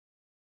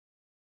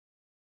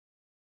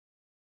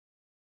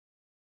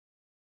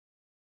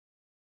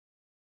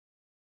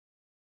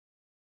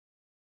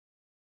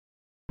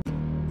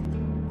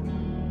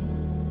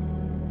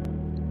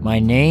My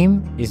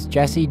name is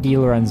Jesse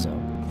DiLorenzo.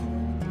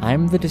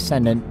 I'm the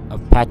descendant of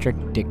Patrick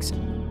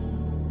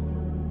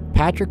Dixon.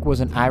 Patrick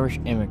was an Irish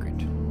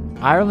immigrant.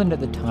 Ireland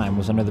at the time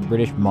was under the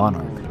British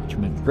monarch, which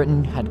meant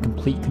Britain had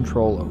complete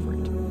control over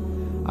it.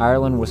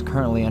 Ireland was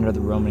currently under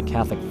the Roman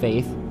Catholic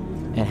faith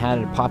and had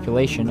a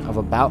population of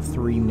about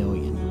 3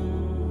 million.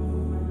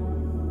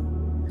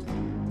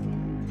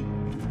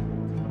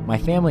 My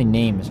family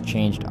name has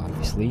changed,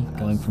 obviously,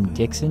 going from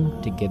Dixon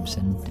to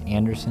Gibson to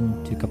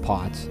Anderson to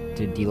Capotts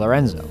to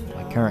DiLorenzo,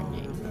 my current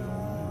name.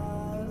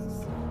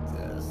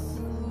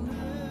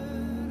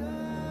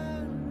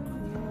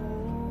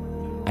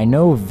 I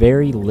know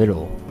very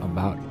little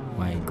about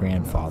my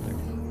grandfather,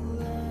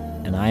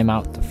 and I am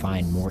out to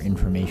find more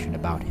information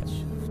about him.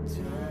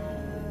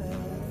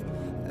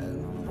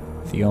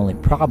 The only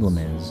problem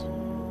is,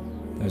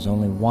 there's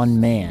only one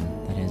man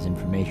that has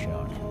information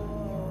on him.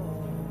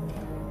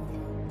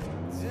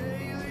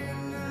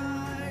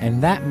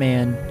 And that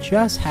man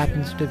just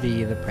happens to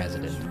be the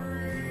president.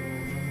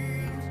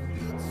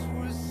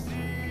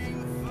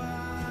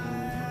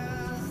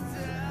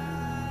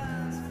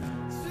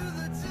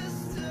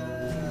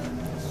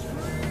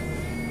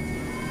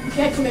 You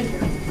can't come in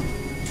here.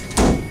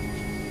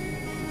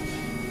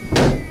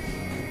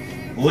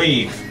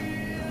 Leave.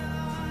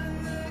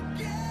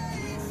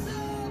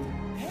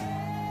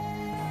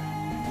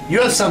 You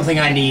have something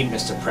I need,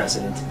 Mr.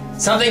 President.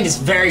 Something that's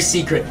very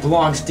secret,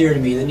 belongs dear to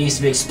me, that needs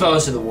to be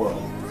exposed to the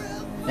world.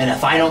 And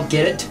if I don't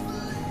get it,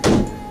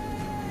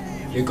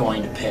 you're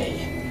going to pay.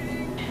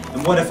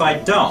 And what if I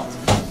don't?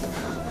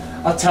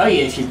 I'll tell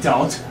you if you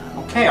don't.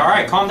 Okay,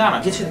 alright, calm down.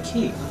 I'll get you the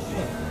key.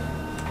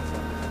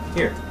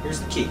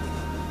 Here's the key.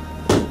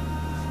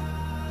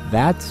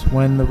 That's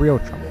when the real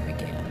trouble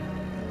began.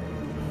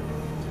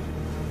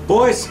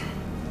 Boys,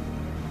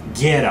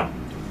 get 'em.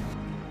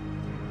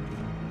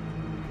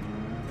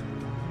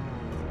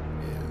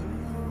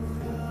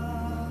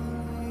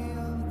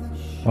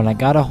 When I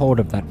got a hold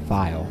of that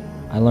file,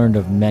 I learned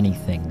of many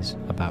things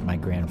about my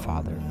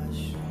grandfather.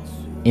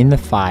 In the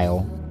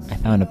file, I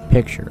found a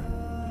picture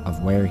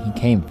of where he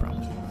came from,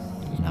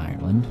 in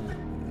Ireland,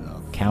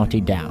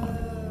 County Down,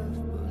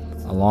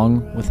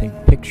 along with a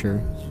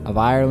picture of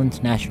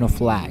Ireland's national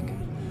flag.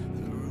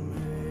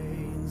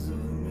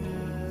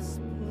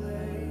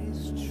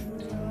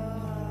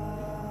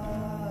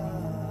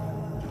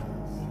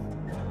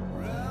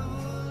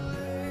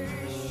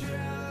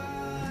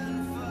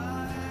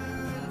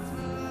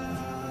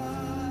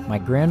 My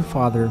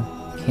grandfather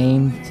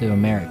came to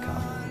America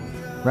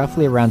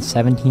roughly around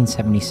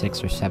 1776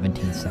 or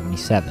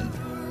 1777,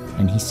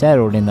 and he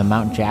settled in the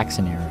Mount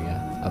Jackson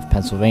area of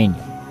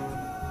Pennsylvania.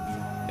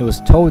 It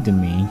was told to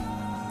me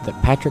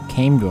that Patrick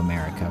came to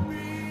America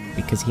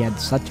because he had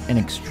such an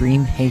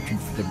extreme hatred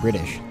for the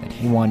British that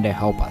he wanted to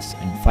help us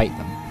and fight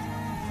them.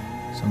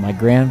 So my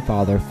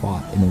grandfather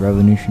fought in the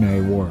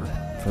Revolutionary War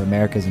for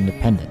America's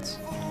independence,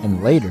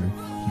 and later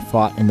he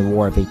fought in the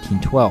War of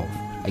 1812,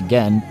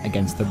 again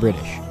against the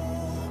British.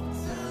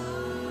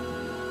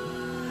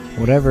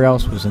 Whatever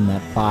else was in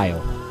that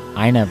file,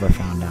 I never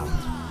found out.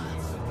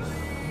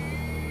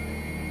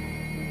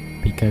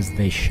 Because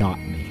they shot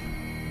me.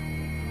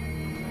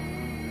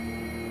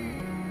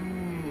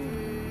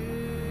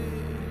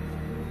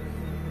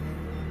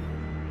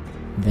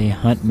 They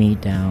hunt me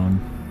down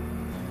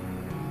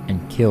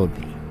and killed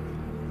me.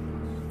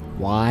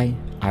 Why,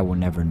 I will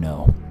never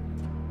know.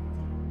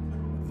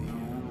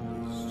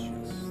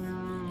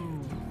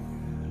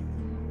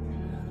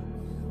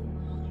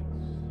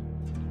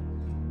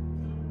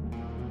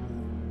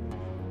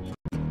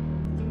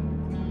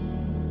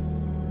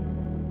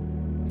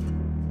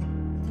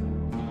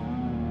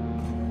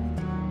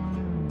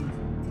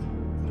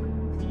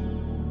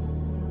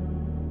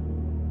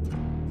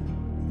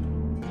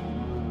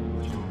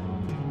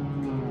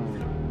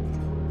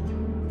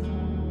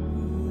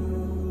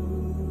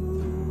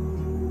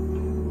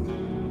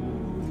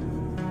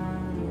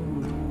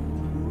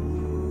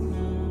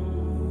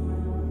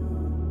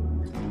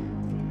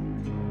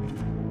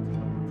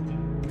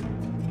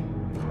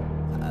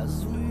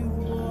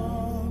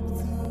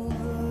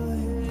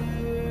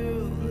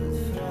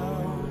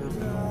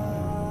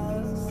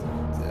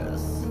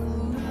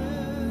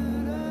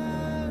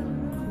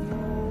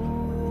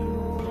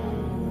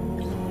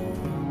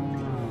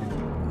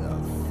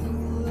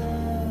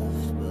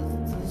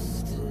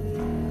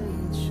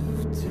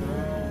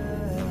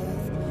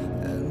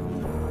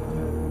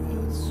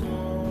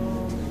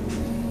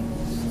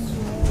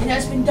 It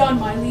has been done,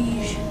 my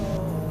liege.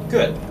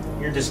 Good.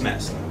 You're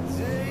dismissed.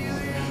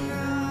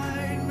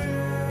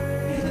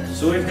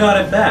 So we've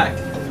got it back.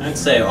 I'd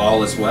say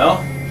all is well.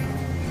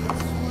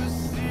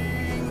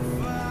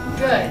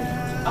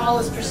 Good. All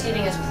is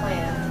proceeding as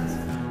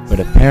planned. But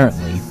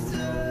apparently,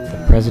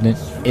 the president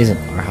isn't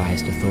our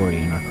highest authority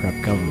in our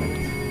corrupt government.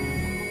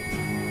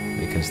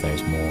 Because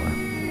there's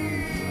more.